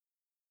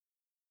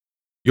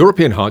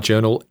European Heart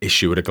Journal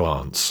Issue at a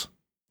Glance,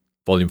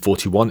 Volume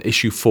 41,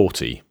 Issue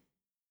 40.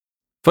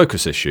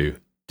 Focus Issue,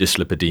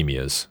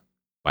 Dyslipidaemias,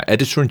 by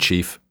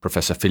Editor-in-Chief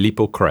Professor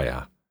Filippo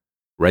Crea.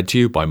 Read to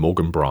you by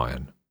Morgan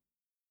Bryan.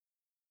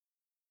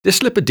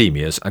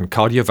 Dyslipidemias and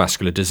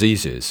cardiovascular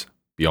diseases,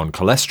 beyond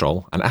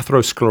cholesterol and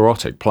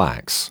atherosclerotic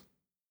plaques.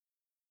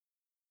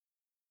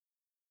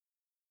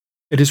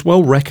 It is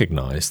well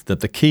recognized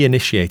that the key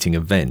initiating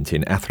event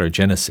in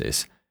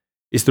atherogenesis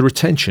is the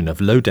retention of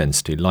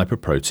low-density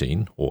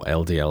lipoprotein, or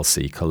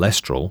LDLC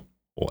cholesterol,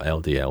 or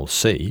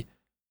LDLC,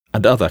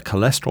 and other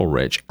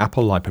cholesterol-rich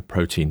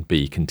apolipoprotein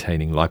B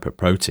containing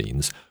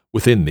lipoproteins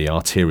within the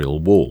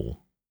arterial wall.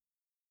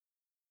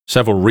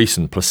 Several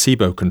recent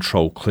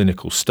placebo-controlled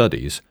clinical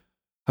studies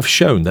have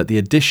shown that the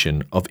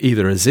addition of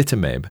either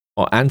ezetimibe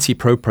or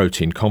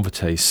anti-proprotein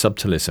convertase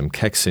subtilism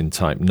kexin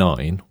type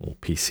 9, or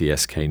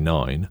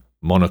PCSK9,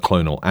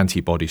 monoclonal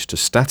antibodies to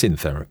statin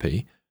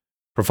therapy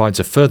provides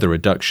a further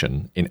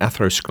reduction in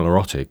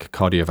atherosclerotic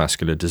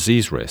cardiovascular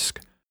disease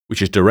risk,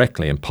 which is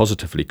directly and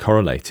positively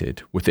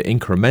correlated with the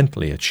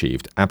incrementally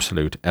achieved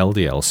absolute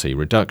LDLC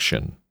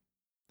reduction.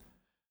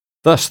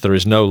 Thus, there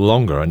is no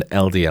longer an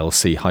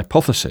LDLC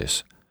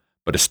hypothesis,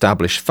 but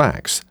established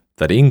facts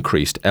that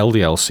increased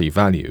LDLC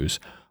values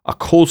are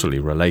causally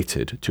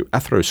related to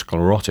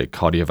atherosclerotic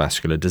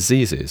cardiovascular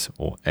diseases,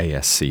 or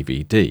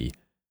ASCVD,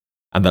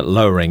 and that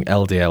lowering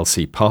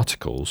LDLC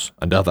particles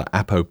and other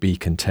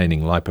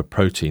ApoB-containing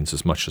lipoproteins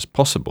as much as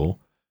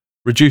possible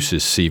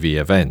reduces CV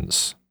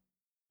events.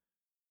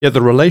 Yet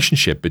the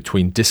relationship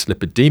between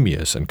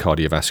dyslipidemias and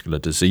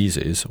cardiovascular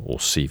diseases, or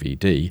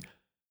CVD,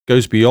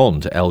 goes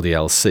beyond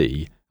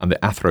LDLC and the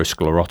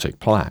atherosclerotic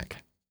plaque.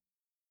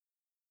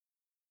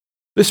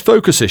 This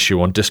focus issue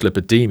on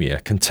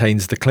dyslipidemia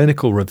contains the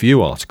clinical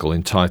review article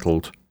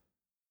entitled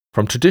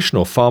From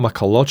Traditional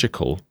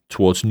Pharmacological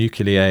Towards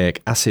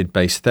Nucleic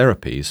Acid-Based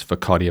Therapies for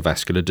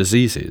Cardiovascular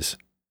Diseases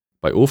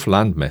by Ulf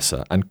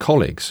Landmesser and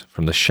colleagues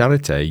from the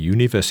Charité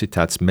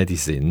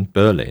Universitätsmedizin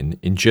Berlin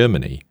in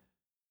Germany.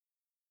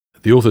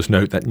 The authors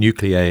note that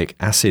nucleic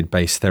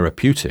acid-based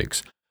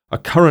therapeutics are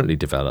currently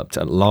developed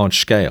at large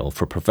scale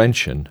for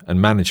prevention and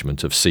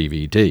management of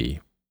CVD.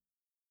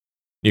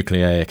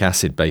 Nucleic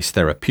acid-based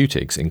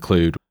therapeutics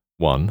include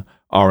 1.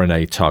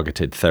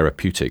 RNA-targeted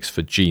therapeutics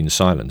for gene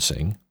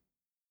silencing,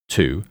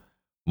 2.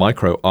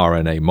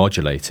 microRNA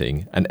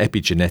modulating and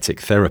epigenetic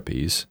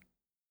therapies,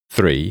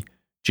 3.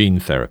 gene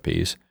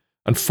therapies,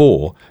 and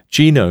 4.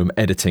 genome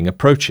editing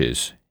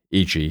approaches,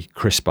 e.g.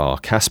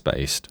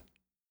 CRISPR-Cas-based.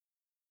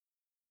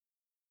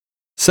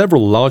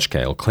 Several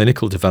large-scale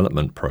clinical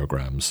development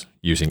programs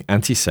using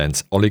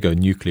antisense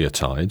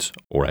oligonucleotides,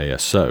 or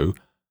ASO,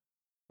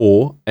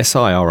 or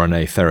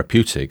siRNA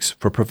therapeutics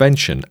for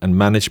prevention and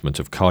management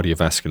of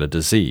cardiovascular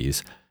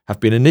disease have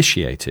been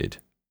initiated.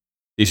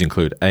 These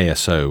include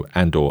ASO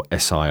and/or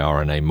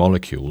siRNA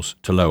molecules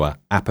to lower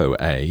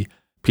ApoA,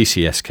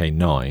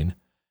 PCSK9,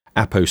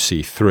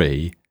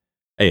 ApoC3,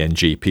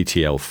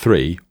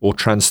 ANGPTL3, or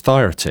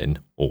transthyretin,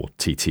 or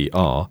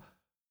TTR,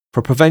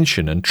 for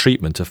prevention and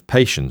treatment of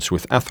patients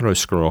with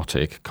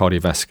atherosclerotic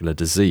cardiovascular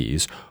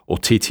disease, or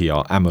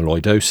TTR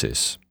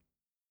amyloidosis.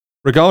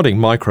 Regarding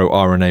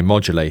microRNA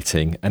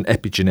modulating and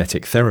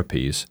epigenetic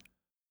therapies,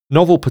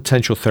 novel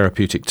potential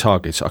therapeutic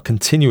targets are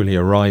continually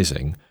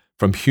arising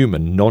from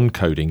human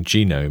non-coding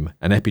genome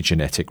and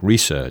epigenetic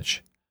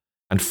research,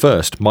 and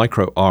first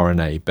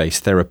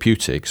microRNA-based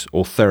therapeutics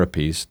or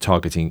therapies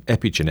targeting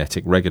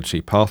epigenetic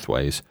regulatory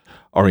pathways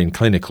are in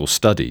clinical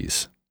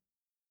studies.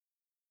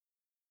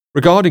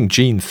 Regarding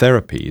gene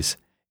therapies,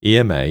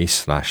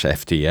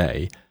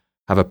 EMA/FDA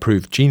have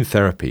approved gene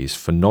therapies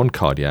for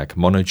non-cardiac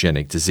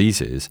monogenic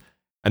diseases,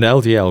 and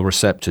LDL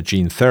receptor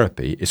gene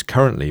therapy is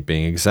currently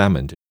being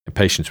examined in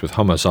patients with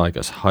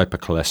homozygous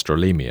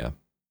hypercholesterolemia.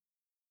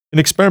 In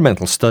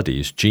experimental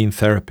studies, gene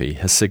therapy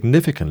has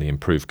significantly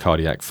improved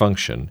cardiac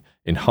function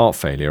in heart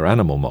failure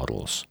animal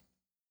models.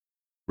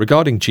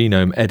 Regarding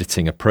genome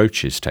editing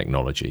approaches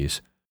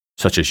technologies,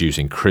 such as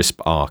using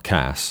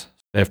CRISPR-Cas,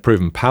 they have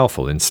proven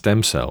powerful in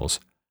stem cells,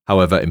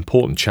 however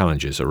important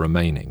challenges are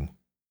remaining.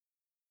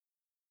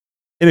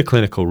 In a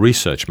clinical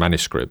research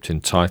manuscript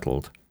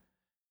entitled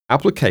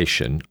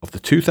Application of the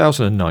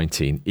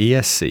 2019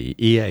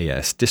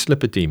 ESC/EAS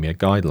Dyslipidemia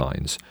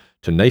Guidelines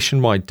to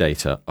Nationwide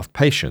Data of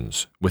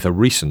Patients with a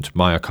Recent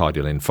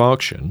Myocardial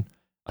Infarction,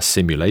 a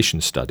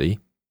Simulation Study,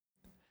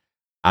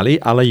 Ali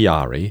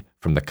Alayari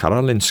from the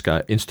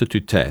Karolinska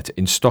Institutet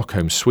in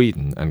Stockholm,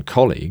 Sweden, and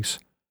colleagues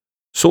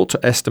sought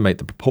to estimate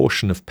the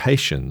proportion of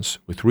patients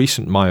with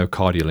recent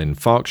myocardial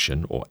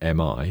infarction, or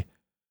MI,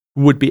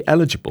 who would be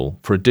eligible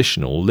for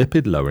additional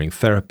lipid-lowering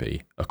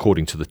therapy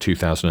according to the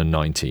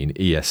 2019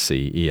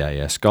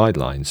 ESC/EAS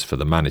guidelines for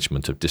the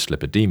management of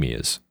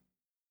dyslipidemias,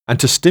 and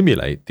to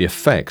stimulate the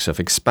effects of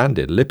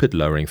expanded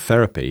lipid-lowering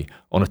therapy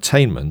on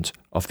attainment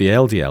of the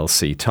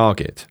LDLC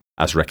target,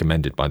 as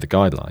recommended by the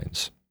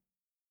guidelines.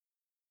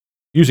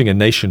 Using a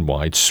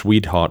nationwide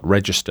Swedeheart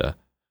register,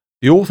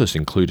 The authors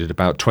included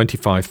about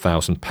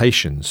 25,000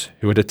 patients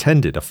who had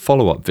attended a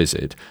follow-up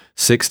visit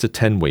 6 to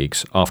 10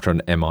 weeks after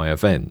an MI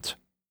event.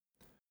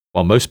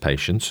 While most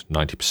patients,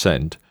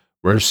 90%,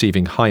 were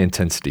receiving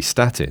high-intensity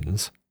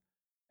statins,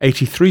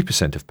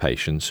 83% of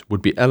patients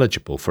would be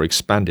eligible for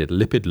expanded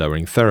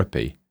lipid-lowering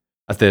therapy,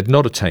 as they had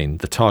not attained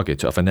the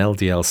target of an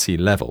LDL-C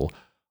level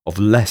of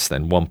less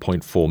than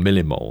 1.4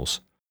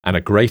 millimoles and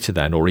a greater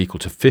than or equal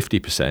to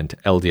 50%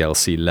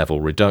 LDL-C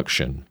level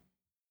reduction.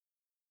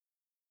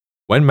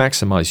 When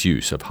maximized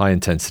use of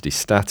high-intensity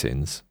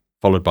statins,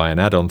 followed by an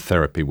add-on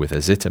therapy with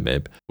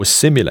ezetimibe, was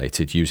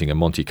simulated using a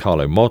Monte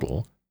Carlo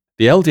model,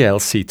 the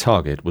LDL-C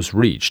target was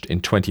reached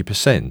in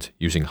 20%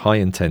 using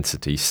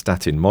high-intensity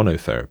statin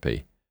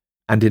monotherapy,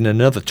 and in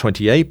another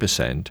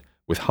 28%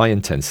 with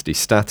high-intensity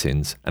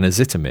statins and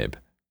ezetimibe,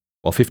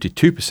 while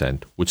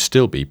 52% would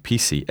still be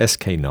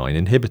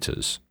PCSK9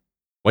 inhibitors.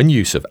 When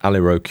use of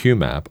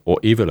alirocumab or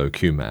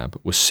evolocumab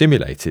was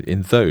simulated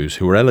in those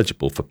who were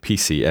eligible for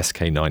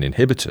PCSK9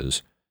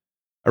 inhibitors,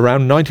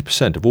 around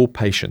 90% of all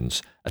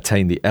patients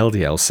attained the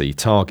LDL-C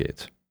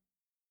target.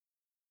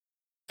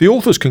 The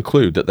authors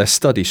conclude that their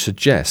study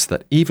suggests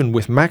that even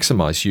with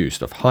maximized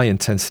use of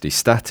high-intensity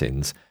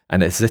statins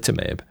and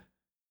ezetimibe,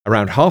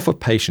 around half of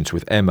patients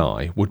with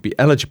MI would be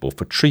eligible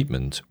for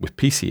treatment with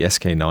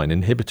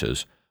PCSK9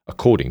 inhibitors,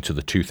 according to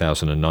the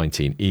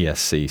 2019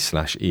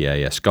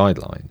 ESC/EAS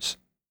guidelines.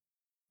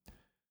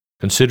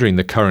 Considering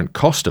the current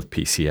cost of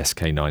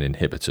PCSK9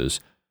 inhibitors,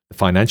 the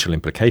financial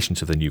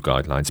implications of the new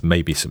guidelines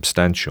may be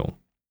substantial.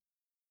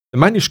 The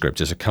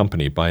manuscript is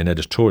accompanied by an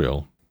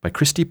editorial by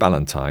Christy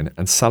Ballantyne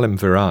and Salim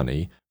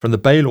Virani from the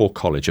Baylor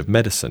College of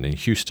Medicine in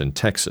Houston,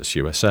 Texas,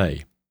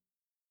 USA.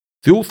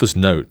 The authors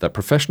note that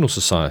professional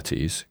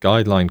societies,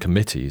 guideline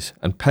committees,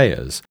 and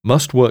payers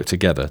must work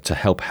together to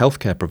help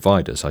healthcare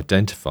providers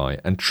identify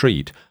and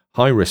treat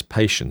high-risk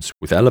patients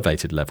with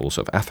elevated levels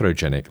of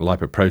atherogenic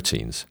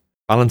lipoproteins,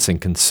 balancing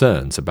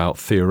concerns about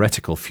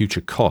theoretical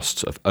future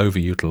costs of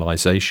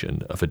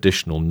overutilization of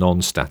additional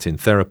non-statin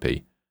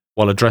therapy,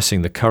 while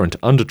addressing the current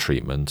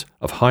undertreatment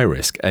of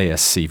high-risk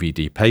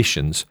ASCVD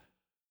patients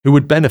who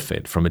would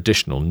benefit from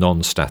additional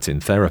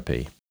non-statin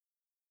therapy.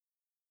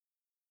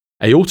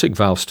 Aortic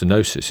valve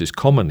stenosis is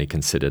commonly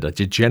considered a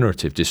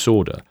degenerative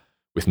disorder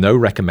with no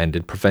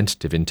recommended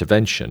preventative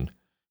intervention,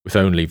 with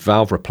only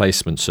valve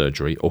replacement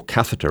surgery or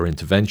catheter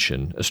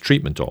intervention as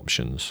treatment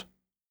options.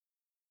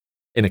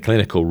 In a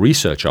clinical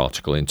research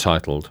article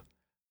entitled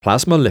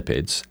Plasma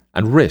Lipids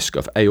and Risk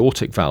of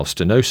Aortic Valve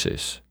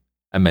Stenosis,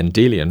 a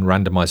Mendelian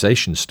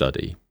Randomization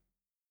Study,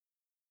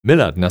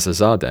 Milad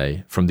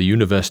Nazazadeh from the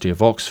University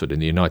of Oxford in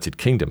the United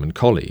Kingdom and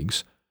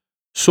colleagues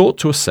sought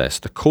to assess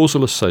the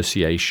causal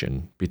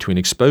association between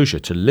exposure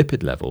to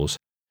lipid levels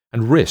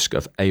and risk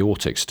of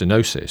aortic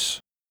stenosis.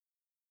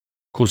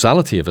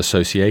 Causality of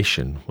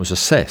association was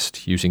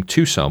assessed using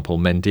two-sample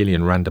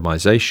Mendelian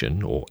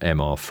randomization, or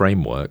MR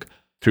framework,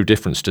 through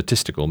different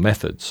statistical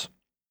methods.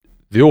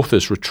 The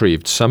authors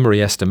retrieved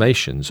summary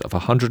estimations of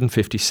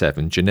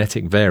 157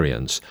 genetic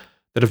variants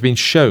that have been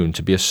shown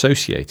to be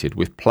associated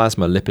with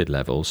plasma lipid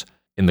levels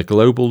in the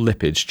Global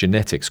Lipids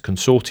Genetics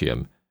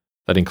Consortium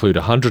that include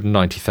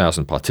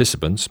 190,000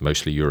 participants,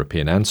 mostly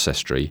European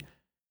ancestry,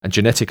 and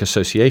genetic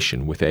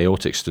association with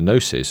aortic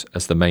stenosis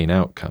as the main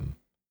outcome.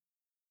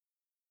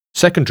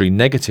 Secondary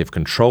negative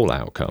control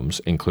outcomes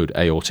include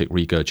aortic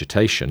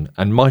regurgitation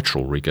and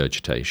mitral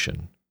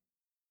regurgitation.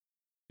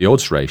 The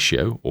odds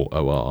ratio, or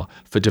OR,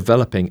 for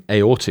developing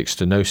aortic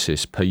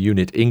stenosis per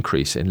unit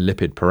increase in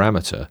lipid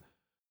parameter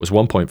was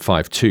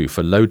 1.52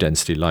 for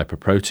low-density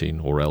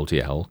lipoprotein, or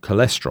LDL,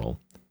 cholesterol,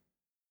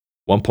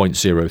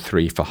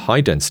 1.03 for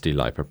high-density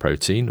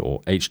lipoprotein,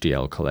 or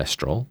HDL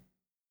cholesterol,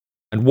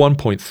 and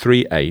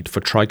 1.38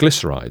 for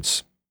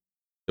triglycerides.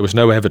 There was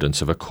no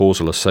evidence of a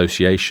causal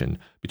association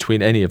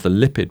between any of the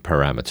lipid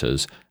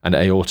parameters and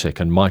aortic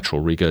and mitral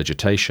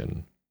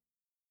regurgitation.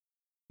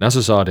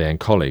 Nazazadeh and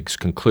colleagues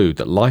conclude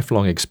that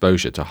lifelong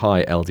exposure to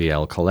high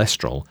LDL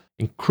cholesterol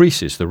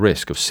increases the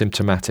risk of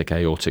symptomatic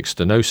aortic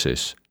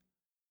stenosis,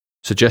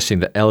 suggesting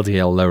that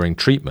LDL-lowering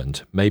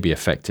treatment may be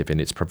effective in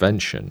its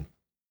prevention.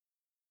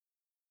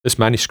 This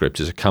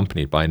manuscript is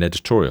accompanied by an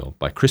editorial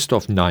by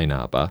Christoph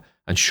Neinaber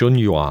and Shun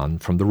Yuan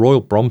from the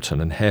Royal Brompton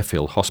and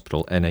Harefield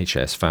Hospital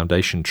NHS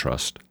Foundation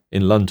Trust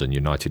in London,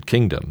 United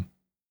Kingdom.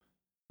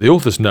 The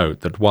authors note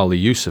that while the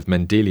use of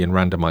Mendelian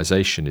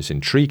randomization is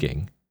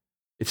intriguing,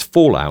 its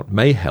fallout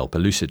may help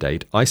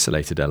elucidate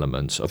isolated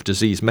elements of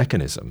disease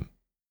mechanism,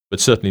 but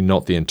certainly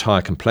not the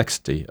entire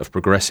complexity of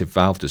progressive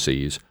valve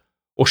disease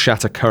or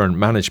shatter current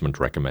management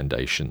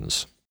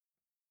recommendations.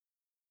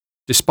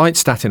 Despite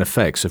statin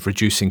effects of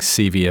reducing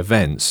CV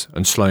events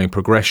and slowing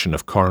progression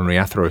of coronary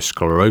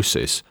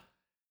atherosclerosis,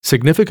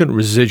 significant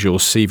residual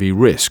CV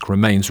risk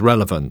remains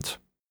relevant.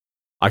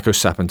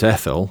 Icosapent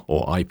ethyl,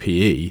 or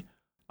IPE,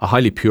 a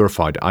highly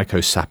purified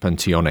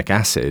icosapentionic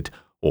acid,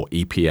 or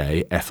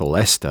EPA ethyl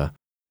ester,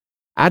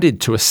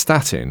 added to a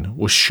statin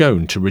was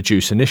shown to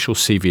reduce initial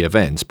CV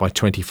events by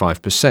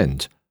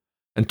 25%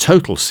 and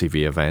total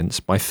CV events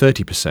by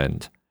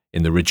 30%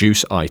 in the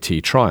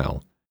REDUCE-IT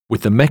trial,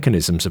 with the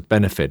mechanisms of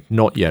benefit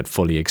not yet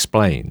fully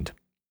explained.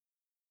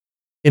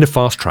 In a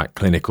fast-track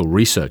clinical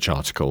research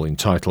article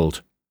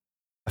entitled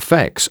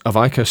Effects of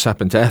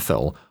icosapent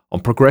ethyl on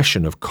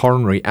progression of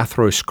coronary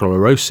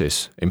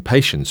atherosclerosis in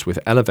patients with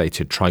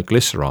elevated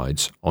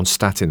triglycerides on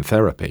statin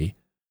therapy,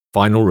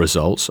 final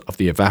results of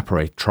the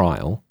EVAPORATE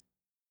trial,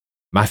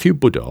 Matthew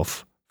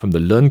Budoff from the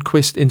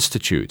Lundquist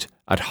Institute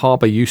at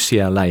Harbor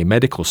UCLA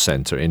Medical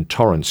Center in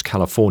Torrance,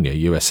 California,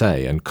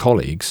 USA, and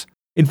colleagues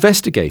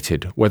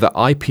investigated whether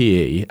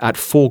IPE at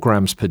 4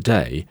 grams per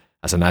day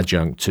as an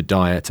adjunct to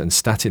diet and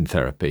statin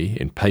therapy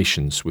in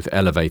patients with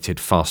elevated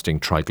fasting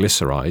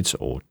triglycerides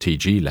or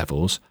TG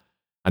levels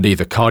and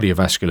either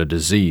cardiovascular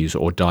disease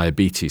or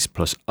diabetes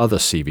plus other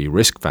CV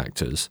risk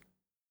factors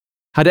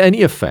had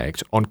any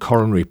effect on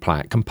coronary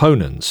plaque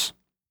components.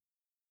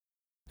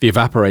 The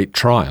EVAPORATE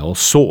trial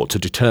sought to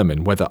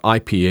determine whether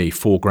IPE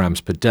 4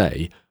 grams per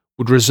day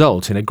would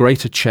result in a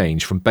greater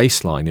change from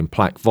baseline in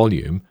plaque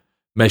volume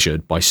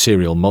measured by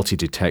serial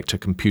multi-detector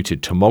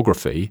computed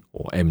tomography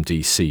or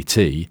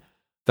MDCT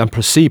than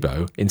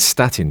placebo in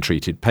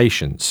statin-treated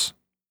patients.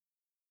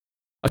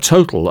 A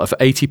total of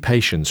 80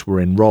 patients were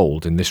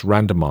enrolled in this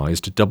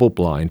randomized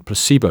double-blind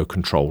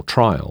placebo-controlled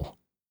trial.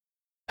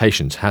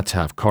 Patients had to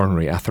have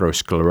coronary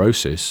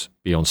atherosclerosis,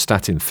 be on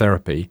statin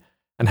therapy,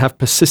 and have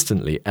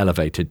persistently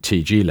elevated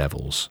TG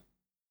levels.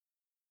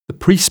 The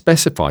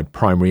pre-specified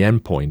primary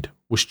endpoint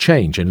was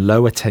change in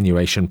low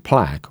attenuation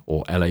plaque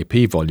or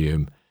LAP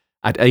volume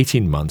at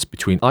 18 months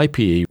between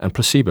IPE and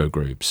placebo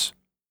groups.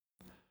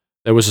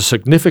 There was a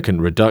significant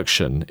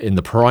reduction in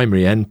the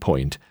primary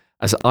endpoint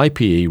as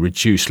IPE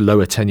reduced low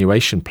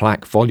attenuation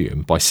plaque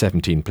volume by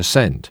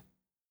 17%,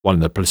 while in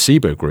the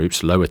placebo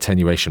group's low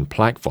attenuation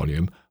plaque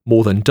volume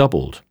more than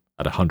doubled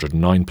at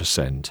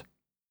 109%.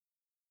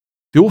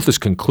 The authors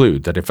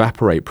conclude that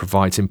EVAPORATE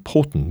provides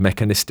important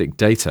mechanistic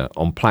data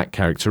on plaque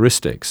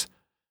characteristics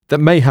that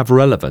may have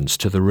relevance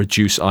to the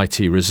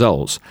REDUCE-IT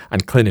results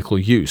and clinical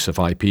use of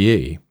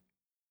IPE.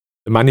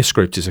 The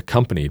manuscript is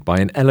accompanied by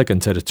an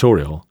elegant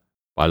editorial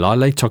by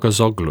Lale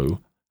Tokazoglu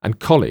and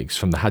colleagues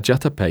from the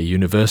Hacettepe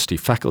University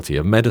Faculty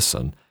of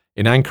Medicine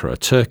in Ankara,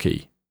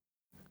 Turkey.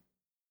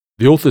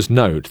 The authors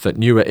note that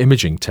newer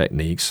imaging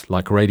techniques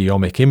like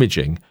radiomic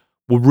imaging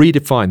will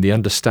redefine the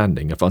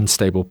understanding of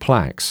unstable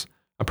plaques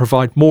and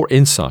provide more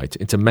insight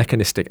into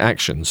mechanistic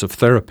actions of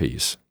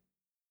therapies.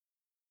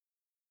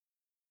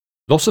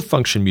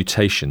 Loss-of-function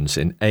mutations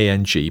in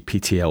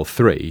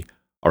ANGPTL3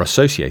 are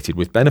associated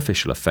with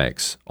beneficial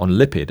effects on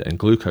lipid and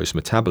glucose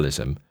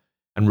metabolism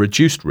and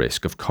reduced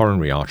risk of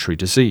coronary artery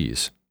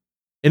disease.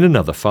 In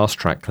another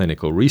fast-track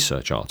clinical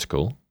research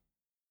article,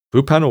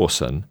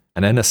 vupanorsen,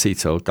 an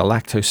N-acetyl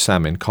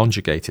galactosamine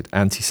conjugated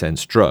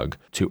antisense drug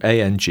to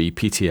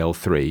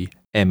ANGPTL3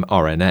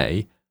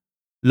 mRNA,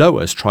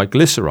 lowers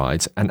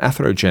triglycerides and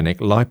atherogenic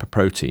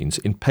lipoproteins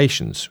in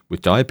patients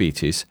with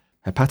diabetes,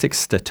 hepatic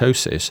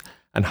steatosis,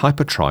 and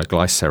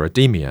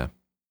hypertriglyceridemia.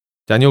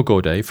 Daniel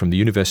Gaudet from the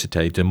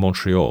Université de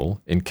Montréal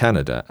in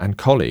Canada and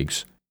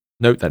colleagues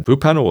note that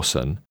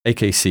vupanorsen,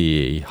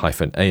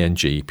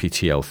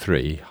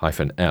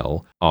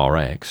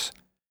 AKCE-ANGPTL3-L-RX,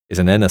 is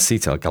an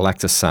N-acetyl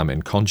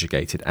galactosamine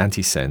conjugated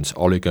antisense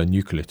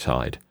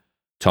oligonucleotide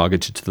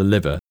targeted to the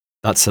liver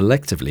that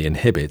selectively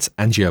inhibits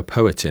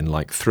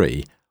angiopoietin-like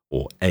 3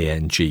 or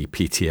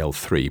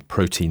ANGPTL3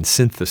 protein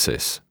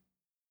synthesis.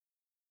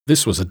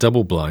 This was a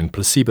double-blind,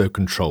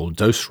 placebo-controlled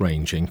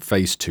dose-ranging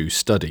Phase 2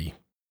 study.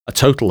 A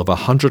total of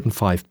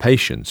 105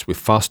 patients with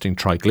fasting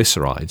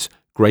triglycerides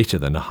greater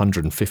than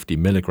 150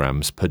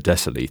 mg per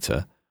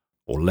deciliter,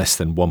 or less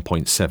than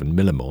 1.7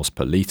 millimoles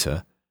per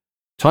liter,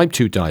 type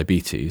 2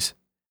 diabetes,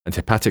 and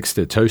hepatic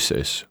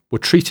steatosis were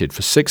treated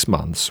for 6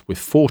 months with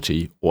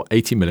 40 or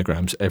 80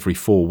 mg every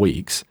 4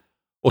 weeks,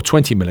 or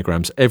 20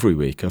 mg every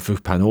week of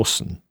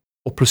vupanorsen,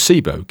 or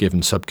placebo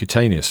given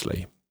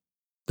subcutaneously.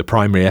 The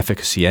primary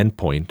efficacy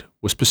endpoint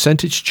was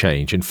percentage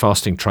change in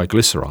fasting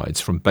triglycerides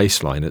from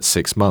baseline at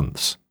 6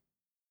 months.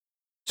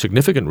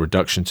 Significant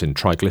reductions in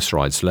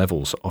triglycerides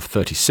levels of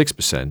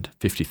 36%,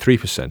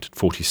 53%, and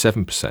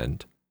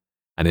 47%,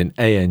 and in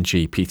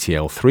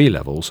ANGPTL3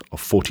 levels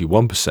of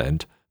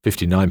 41%,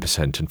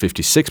 59%, and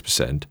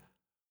 56%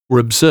 were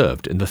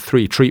observed in the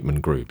 3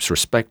 treatment groups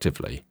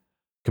respectively,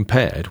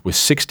 compared with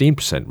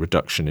 16%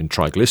 reduction in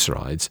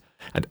triglycerides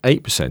and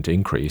 8%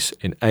 increase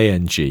in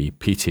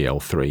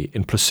ANGPTL3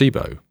 in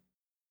placebo.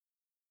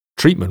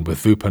 Treatment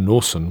with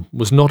vupanorsen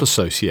was not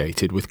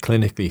associated with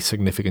clinically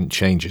significant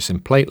changes in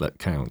platelet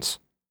counts,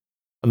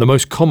 and the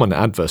most common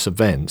adverse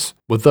events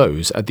were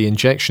those at the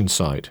injection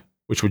site,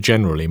 which were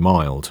generally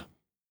mild.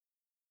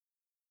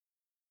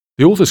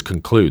 The authors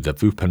conclude that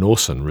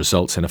vupanorsen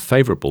results in a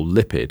favorable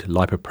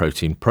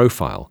lipid-lipoprotein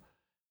profile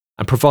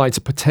and provides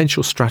a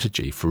potential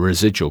strategy for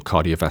residual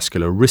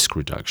cardiovascular risk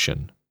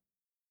reduction.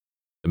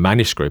 The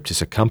manuscript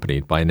is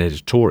accompanied by an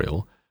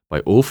editorial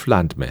by Ulf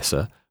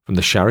Landmesser from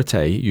the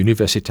Charité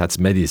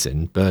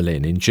Universitätsmedizin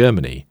Berlin in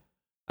Germany,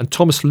 and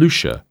Thomas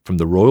Lucia from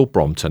the Royal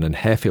Brompton and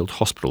Harefield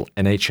Hospital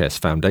NHS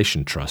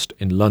Foundation Trust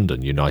in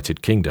London,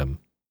 United Kingdom.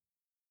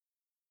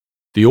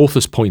 The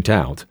authors point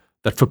out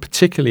that for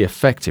particularly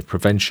effective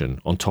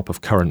prevention on top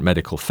of current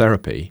medical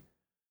therapy,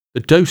 the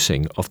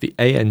dosing of the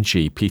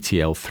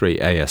ANGPTL3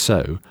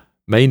 ASO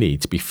may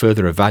need to be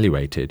further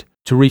evaluated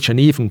to reach an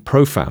even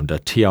profounder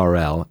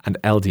TRL and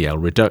LDL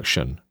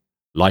reduction,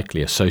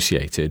 likely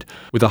associated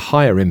with a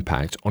higher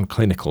impact on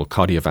clinical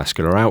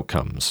cardiovascular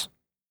outcomes.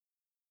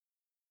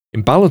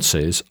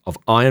 Imbalances of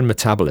iron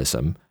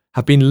metabolism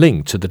have been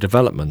linked to the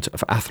development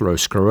of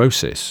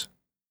atherosclerosis.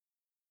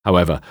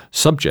 However,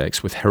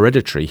 subjects with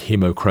hereditary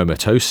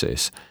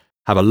hemochromatosis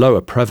have a lower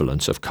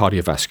prevalence of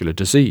cardiovascular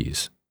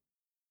disease.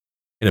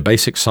 In a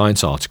basic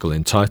science article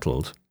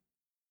entitled,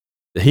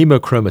 "The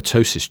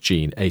hemochromatosis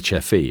gene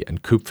HFE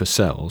and Kupffer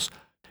cells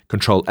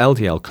control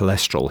LDL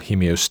cholesterol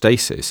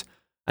homeostasis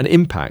and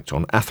impact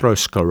on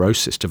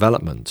atherosclerosis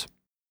development,"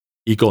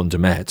 Egon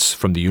Demetz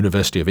from the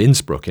University of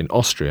Innsbruck in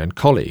Austria and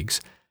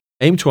colleagues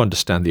aim to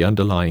understand the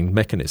underlying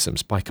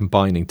mechanisms by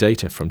combining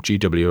data from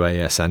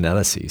GWAS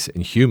analyses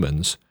in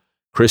humans,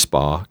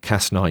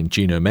 CRISPR-Cas9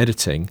 genome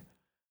editing,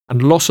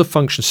 and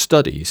loss-of-function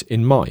studies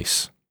in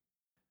mice.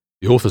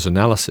 The author's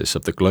analysis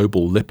of the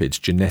Global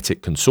Lipids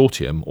Genetic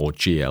Consortium, or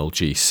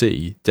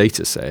GLGC,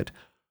 dataset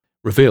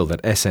revealed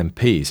that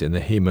SNPs in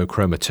the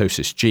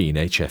hemochromatosis gene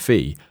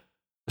HFE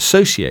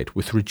associate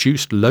with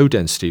reduced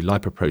low-density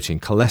lipoprotein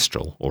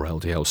cholesterol, or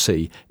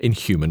LDLC, in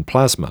human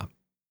plasma.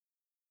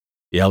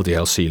 The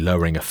LDLC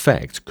lowering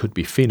effect could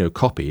be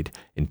phenocopied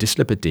in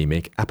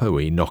dyslipidemic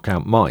ApoE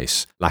knockout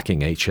mice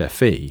lacking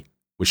HFE,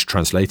 which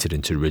translated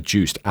into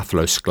reduced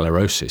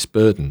atherosclerosis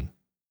burden.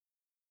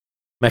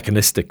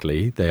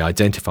 Mechanistically, they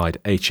identified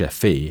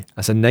HFE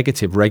as a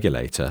negative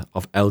regulator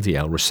of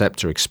LDL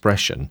receptor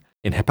expression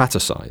in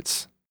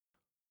hepatocytes.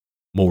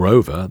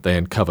 Moreover, they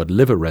uncovered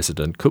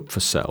liver-resident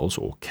Kupffer cells,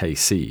 or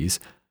KCs,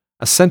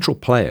 as central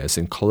players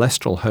in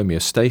cholesterol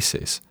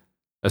homeostasis,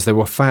 as they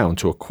were found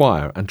to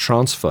acquire and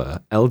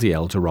transfer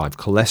LDL-derived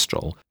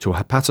cholesterol to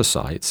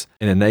hepatocytes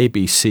in an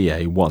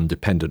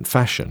ABCA1-dependent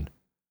fashion,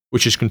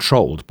 which is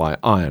controlled by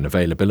iron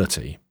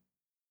availability.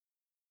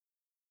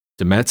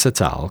 Demetz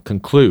et al.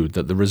 Conclude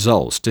that the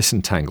results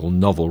disentangle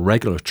novel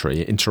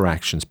regulatory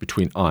interactions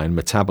between iron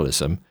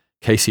metabolism,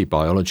 KC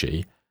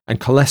biology,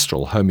 and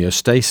cholesterol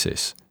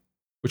homeostasis,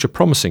 which are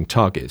promising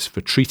targets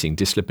for treating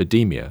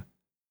dyslipidemia,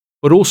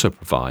 but also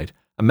provide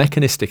a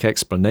mechanistic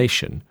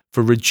explanation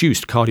for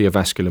reduced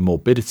cardiovascular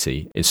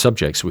morbidity in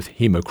subjects with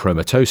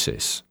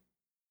hemochromatosis.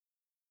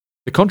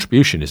 The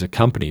contribution is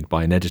accompanied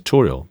by an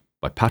editorial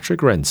by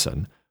Patrick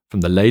Rensen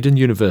from the Leiden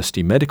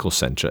University Medical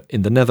Center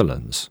in the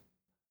Netherlands.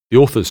 The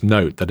authors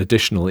note that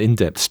additional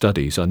in-depth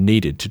studies are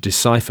needed to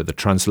decipher the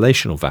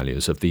translational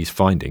values of these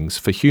findings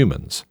for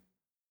humans.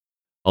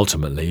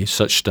 Ultimately,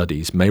 such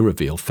studies may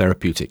reveal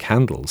therapeutic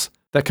handles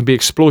that can be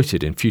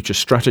exploited in future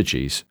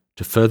strategies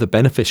to further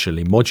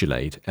beneficially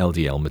modulate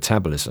LDL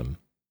metabolism.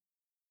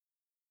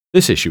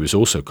 This issue is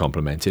also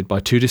complemented by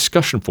two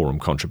discussion forum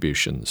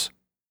contributions.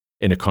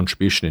 In a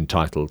contribution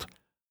entitled,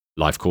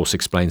 "Life Course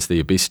Explains the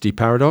Obesity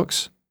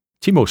Paradox,"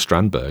 Timo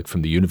Strandberg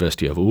from the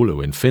University of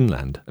Oulu in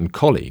Finland and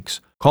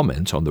colleagues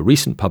comment on the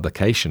recent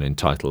publication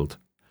entitled,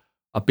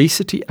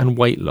 "Obesity and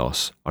weight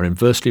loss are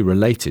inversely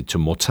related to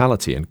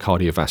mortality and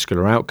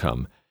cardiovascular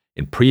outcome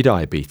in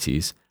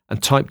prediabetes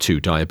and type 2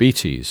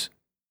 diabetes.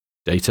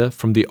 Data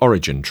from the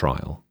Origin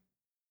trial,"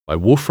 by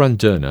Wolfram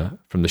Dörner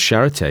from the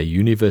Charité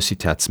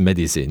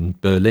Universitätsmedizin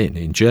Berlin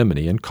in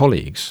Germany and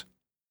colleagues.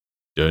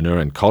 Dörner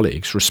and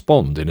colleagues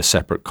respond in a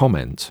separate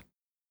comment.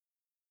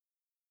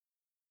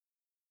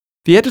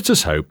 The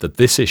editors hope that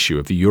this issue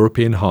of the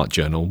European Heart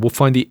Journal will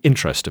find the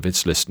interest of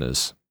its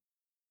listeners.